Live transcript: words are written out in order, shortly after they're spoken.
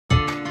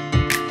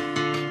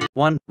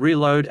1.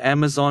 Reload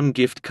Amazon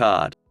gift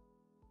card.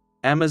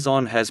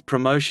 Amazon has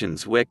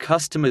promotions where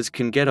customers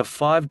can get a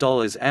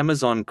 $5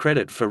 Amazon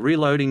credit for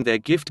reloading their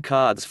gift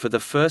cards for the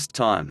first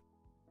time.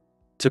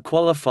 To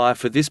qualify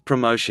for this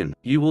promotion,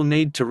 you will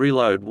need to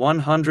reload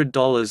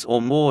 $100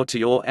 or more to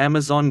your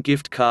Amazon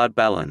gift card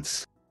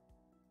balance.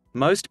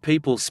 Most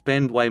people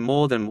spend way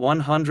more than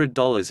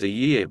 $100 a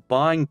year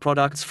buying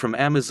products from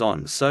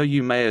Amazon, so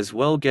you may as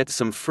well get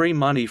some free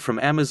money from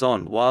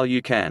Amazon while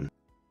you can.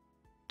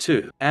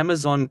 2.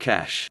 Amazon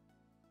Cash.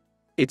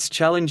 It's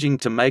challenging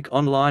to make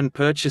online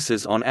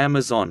purchases on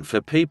Amazon for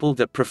people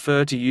that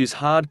prefer to use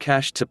hard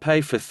cash to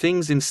pay for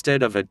things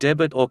instead of a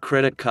debit or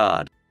credit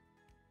card.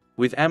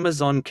 With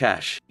Amazon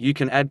Cash, you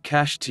can add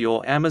cash to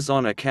your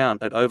Amazon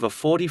account at over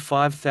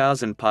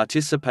 45,000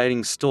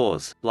 participating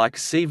stores, like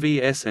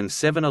CVS and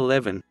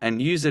 7-Eleven,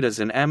 and use it as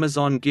an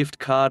Amazon gift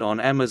card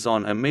on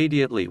Amazon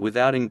immediately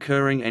without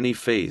incurring any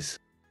fees.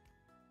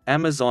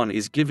 Amazon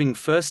is giving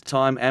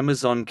first-time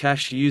Amazon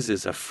Cash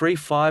users a free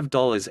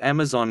 $5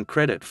 Amazon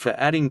credit for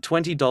adding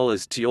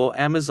 $20 to your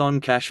Amazon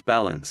Cash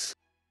balance.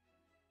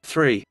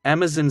 3.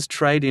 Amazon's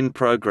Trade-in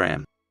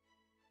Program.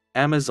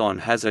 Amazon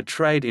has a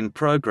trade-in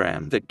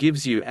program that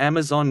gives you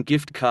Amazon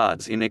gift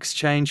cards in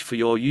exchange for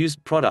your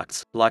used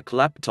products, like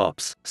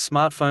laptops,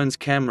 smartphones,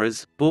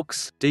 cameras,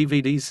 books,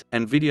 DVDs,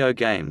 and video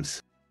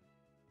games.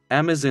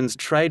 Amazon's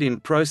trade-in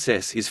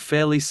process is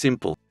fairly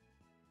simple.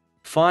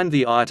 Find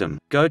the item,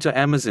 go to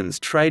Amazon's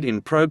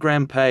trade-in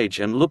program page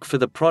and look for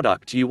the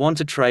product you want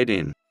to trade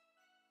in.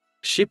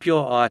 Ship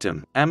your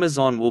item.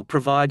 Amazon will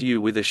provide you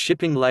with a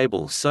shipping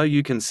label so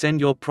you can send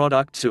your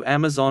product to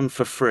Amazon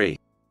for free.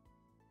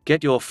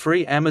 Get your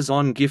free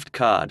Amazon gift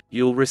card.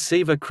 You'll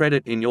receive a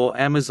credit in your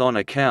Amazon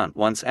account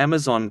once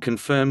Amazon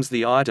confirms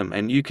the item,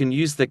 and you can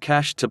use the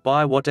cash to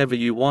buy whatever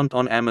you want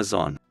on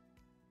Amazon.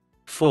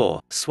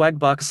 4.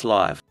 Swagbucks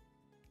Live.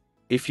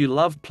 If you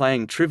love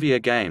playing trivia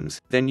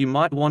games, then you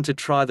might want to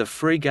try the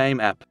free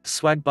game app,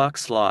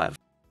 Swagbucks Live.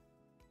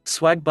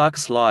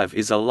 Swagbucks Live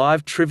is a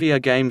live trivia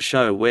game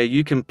show where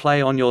you can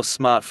play on your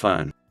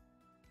smartphone.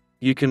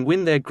 You can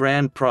win their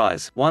grand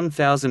prize,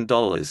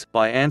 $1,000,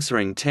 by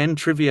answering 10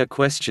 trivia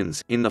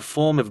questions in the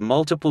form of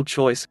multiple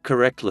choice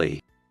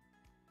correctly.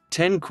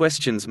 10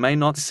 questions may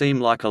not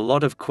seem like a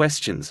lot of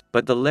questions,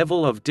 but the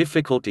level of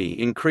difficulty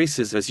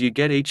increases as you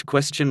get each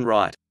question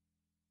right.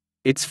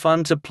 It's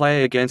fun to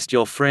play against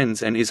your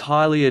friends and is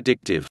highly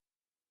addictive.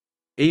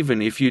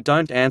 Even if you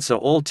don't answer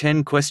all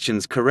 10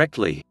 questions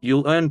correctly,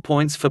 you'll earn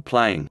points for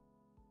playing.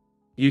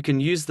 You can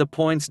use the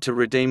points to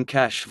redeem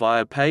cash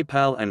via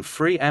PayPal and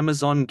free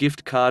Amazon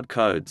gift card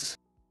codes.